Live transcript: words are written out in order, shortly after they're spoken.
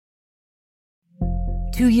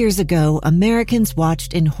2 years ago, Americans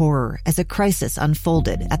watched in horror as a crisis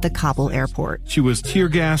unfolded at the Kabul airport. She was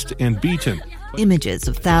tear-gassed and beaten. Images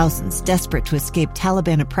of thousands desperate to escape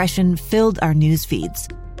Taliban oppression filled our news feeds.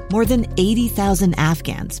 More than 80,000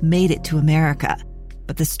 Afghans made it to America.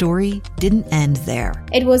 But the story didn't end there.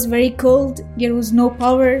 It was very cold. There was no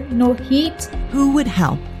power, no heat. Who would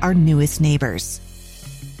help our newest neighbors?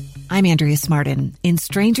 I'm Andrea Smartin. In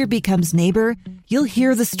Stranger Becomes Neighbor, you'll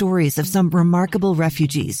hear the stories of some remarkable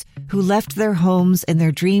refugees who left their homes and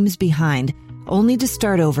their dreams behind, only to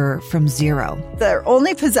start over from zero. Their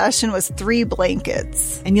only possession was 3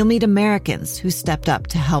 blankets. And you'll meet Americans who stepped up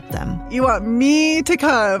to help them. You want me to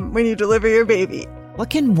come when you deliver your baby. What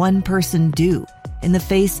can one person do in the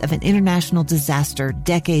face of an international disaster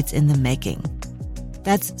decades in the making?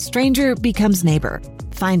 That's Stranger Becomes Neighbor.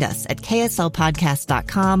 Find us at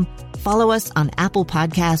kslpodcast.com. Follow us on Apple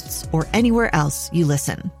Podcasts or anywhere else you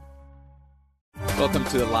listen. Welcome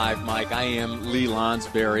to the Live Mic. I am Lee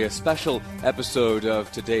Lonsberry. A special episode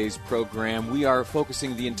of today's program. We are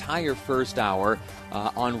focusing the entire first hour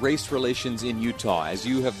on race relations in Utah. As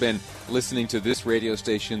you have been listening to this radio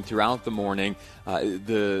station throughout the morning,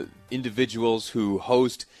 the individuals who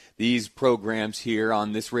host these programs here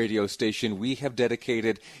on this radio station, we have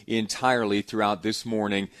dedicated entirely throughout this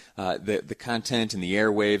morning the content and the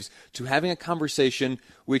airwaves to having a conversation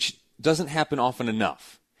which doesn't happen often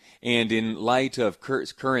enough. And in light of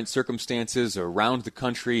current circumstances around the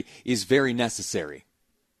country is very necessary.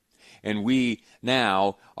 And we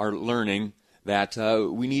now are learning that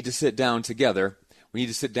we need to sit down together. We need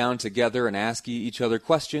to sit down together and ask each other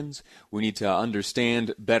questions. We need to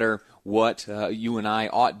understand better what you and I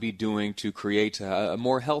ought be doing to create a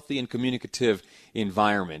more healthy and communicative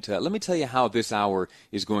environment. Let me tell you how this hour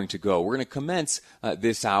is going to go. We're going to commence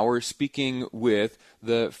this hour speaking with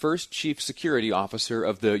the first Chief Security Officer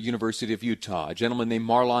of the University of Utah, a gentleman named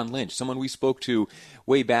Marlon Lynch, someone we spoke to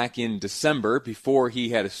way back in December before he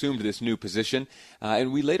had assumed this new position.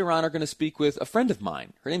 And we later on are going to speak with a friend of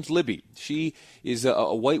mine. Her name's Libby. She is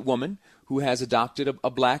a white woman who has adopted a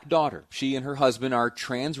black daughter. She and her husband are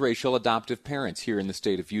transracial adoptive parents here in the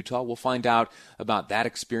state of Utah. We'll find out about that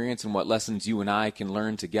experience and what lessons you and I can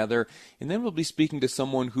learn together. And then we'll be speaking to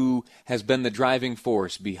someone who has been the driving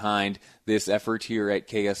force behind this effort here at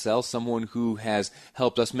KSL, someone who has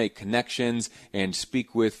helped us make connections and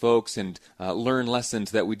speak with folks and learn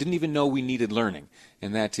lessons that we didn't even know we needed learning.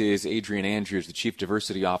 And that is Adrian Andrews, the Chief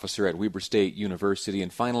Diversity Officer at Weber State University.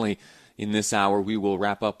 And finally, in this hour, we will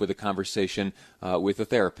wrap up with a conversation with a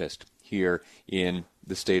therapist here in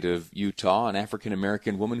the state of Utah, an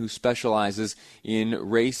African-American woman who specializes in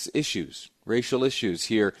racial issues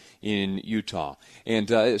here in Utah. And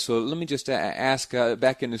so let me just ask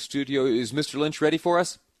back in the studio, is Mr. Lynch ready for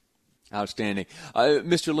us? Outstanding.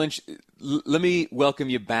 Mr. Lynch, let me welcome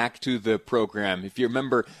you back to the program. If you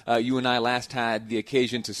remember, you and I last had the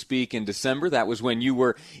occasion to speak in December. That was when you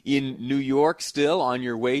were in New York still on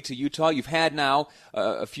your way to Utah. You've had now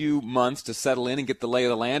a few months to settle in and get the lay of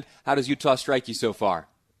the land. How does Utah strike you so far?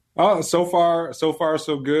 So far,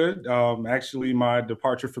 so good. Actually, my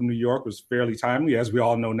departure from New York was fairly timely, as we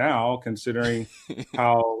all know now, considering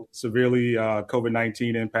how severely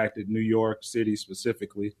COVID-19 impacted New York City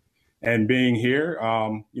specifically. And being here,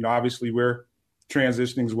 obviously we're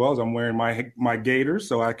transitioning as well as I'm wearing my gaiters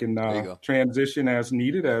so I can transition as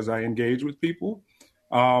needed as I engage with people.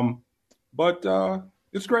 But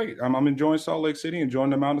it's great. I'm enjoying Salt Lake City, enjoying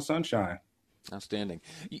the amount of sunshine. Outstanding.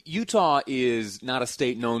 Utah is not a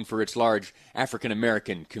state known for its large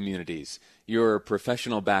African-American communities. Your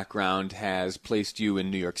professional background has placed you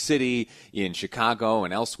in New York City, in Chicago,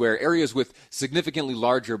 and elsewhere, areas with significantly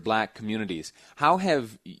larger black communities. How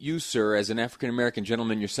have you, sir, as an African-American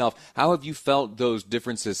gentleman yourself, how have you felt those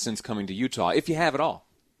differences since coming to Utah, if you have at all?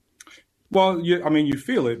 Well, you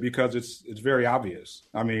feel it because it's very obvious.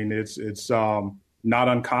 I mean, it's not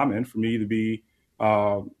uncommon for me to be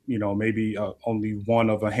maybe only one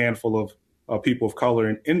of a handful of people of color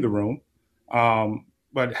in the room.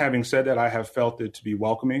 But having said that, I have felt it to be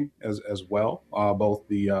welcoming as well, both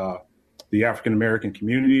the African-American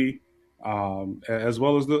community as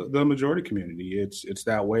well as the majority community. It's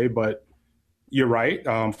that way. But you're right,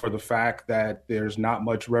 for the fact that there's not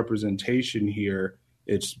much representation here,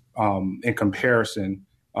 it's in comparison,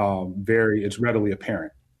 it's readily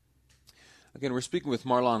apparent. Again, we're speaking with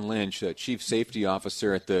Marlon Lynch, Chief Safety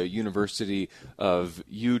Officer at the University of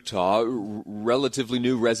Utah, relatively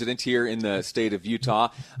new resident here in the state of Utah.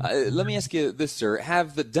 Let me ask you this, sir.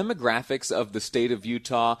 Have the demographics of the state of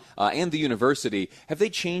Utah and the university, have they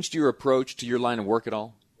changed your approach to your line of work at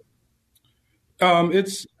all?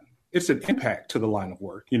 It's it's an impact to the line of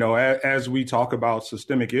work. As we talk about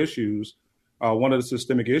systemic issues, one of the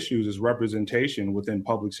systemic issues is representation within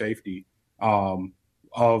public safety from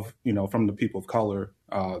the people of color,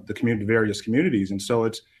 the various communities. And so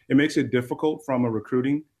it makes it difficult from a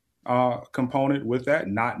recruiting component with that.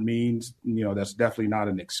 Not means, that's definitely not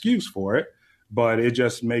an excuse for it, but it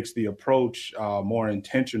just makes the approach more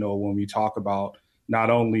intentional when we talk about not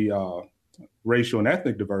only racial and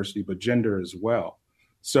ethnic diversity, but gender as well.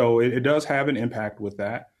 So it does have an impact with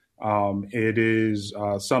that. It is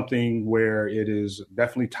something where it is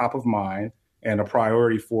definitely top of mind and a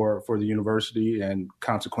priority for the university, and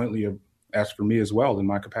consequently, as for me as well, in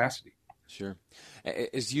my capacity. Sure.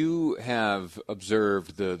 As you have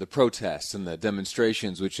observed the protests and the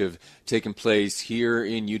demonstrations which have taken place here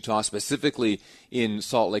in Utah, specifically in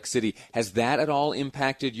Salt Lake City, has that at all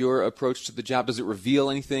impacted your approach to the job? Does it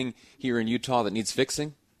reveal anything here in Utah that needs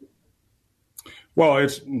fixing? Well,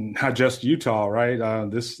 it's not just Utah, right?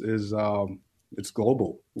 This is it's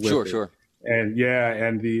global. Sure. And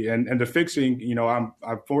the fixing,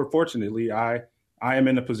 fortunately, I am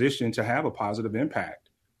in a position to have a positive impact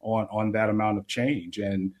on that amount of change.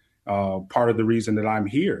 And part of the reason that I'm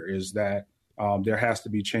here is that there has to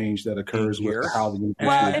be change that occurs with how the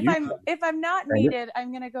university. Well, if I'm not needed, I'm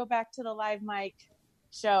going to go back to the live mic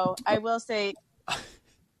show. I will say.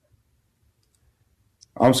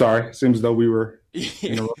 I'm sorry. Seems as though we were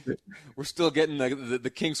interrupted. We're still getting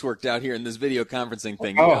the kinks worked out here in this video conferencing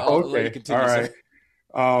thing. Oh, okay. All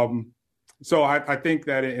right. So I think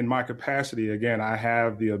that in my capacity, again, I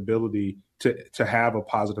have the ability to have a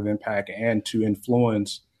positive impact and to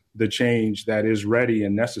influence the change that is ready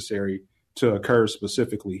and necessary to occur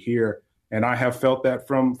specifically here. And I have felt that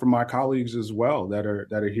from my colleagues as well that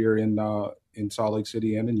are here in Salt Lake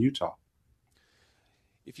City and in Utah.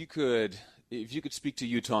 If you could speak to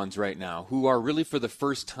Utahns right now who are really for the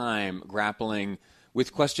first time grappling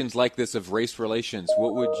with questions like this of race relations,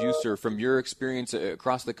 what would you, sir, from your experience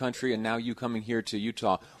across the country and now you coming here to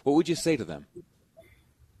Utah, what would you say to them?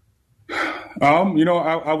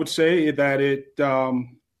 I would say that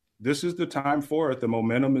this is the time for it. The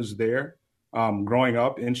momentum is there. Growing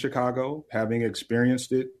up in Chicago, having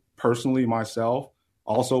experienced it personally myself,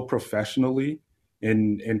 also professionally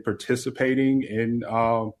in participating in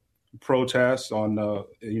protests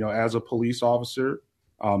as a police officer,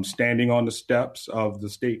 standing on the steps of the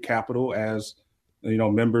state capitol as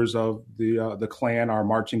members of the Klan are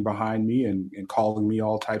marching behind me and calling me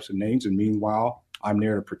all types of names, and meanwhile I'm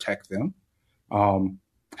there to protect them.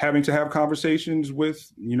 Having to have conversations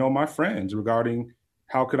with my friends regarding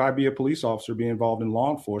how could I be a police officer, be involved in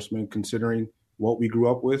law enforcement, considering what we grew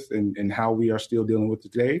up with and how we are still dealing with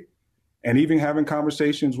today. And even having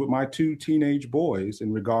conversations with my 2 teenage boys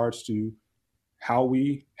in regards to how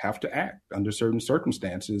we have to act under certain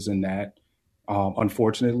circumstances, and that,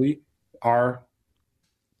 unfortunately, our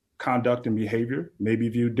conduct and behavior may be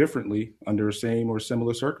viewed differently under the same or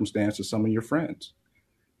similar circumstance as some of your friends.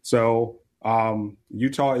 So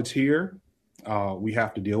Utah, it's here. We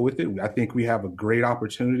have to deal with it. I think we have a great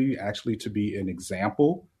opportunity actually to be an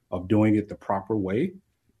example of doing it the proper way.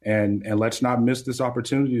 And let's not miss this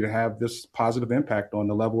opportunity to have this positive impact on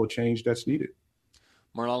the level of change that's needed.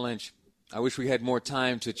 Marlon Lynch, I wish we had more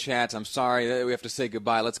time to chat. I'm sorry that we have to say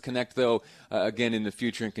goodbye. Let's connect, though, again in the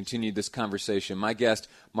future and continue this conversation. My guest,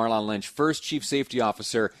 Marlon Lynch, first Chief Safety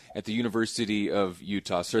Officer at the University of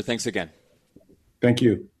Utah. Sir, thanks again. Thank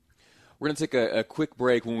you. We're going to take a quick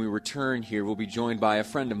break. When we return here, we'll be joined by a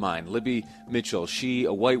friend of mine, Libby Mitchell. She,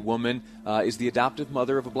 a white woman, is the adoptive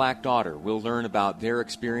mother of a black daughter. We'll learn about their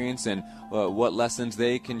experience and what lessons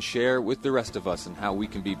they can share with the rest of us and how we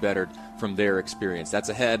can be bettered from their experience. That's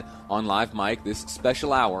ahead on Live Mike, this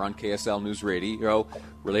special hour on KSL News Radio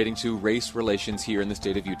relating to race relations here in the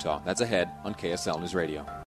state of Utah. That's ahead on KSL News Radio.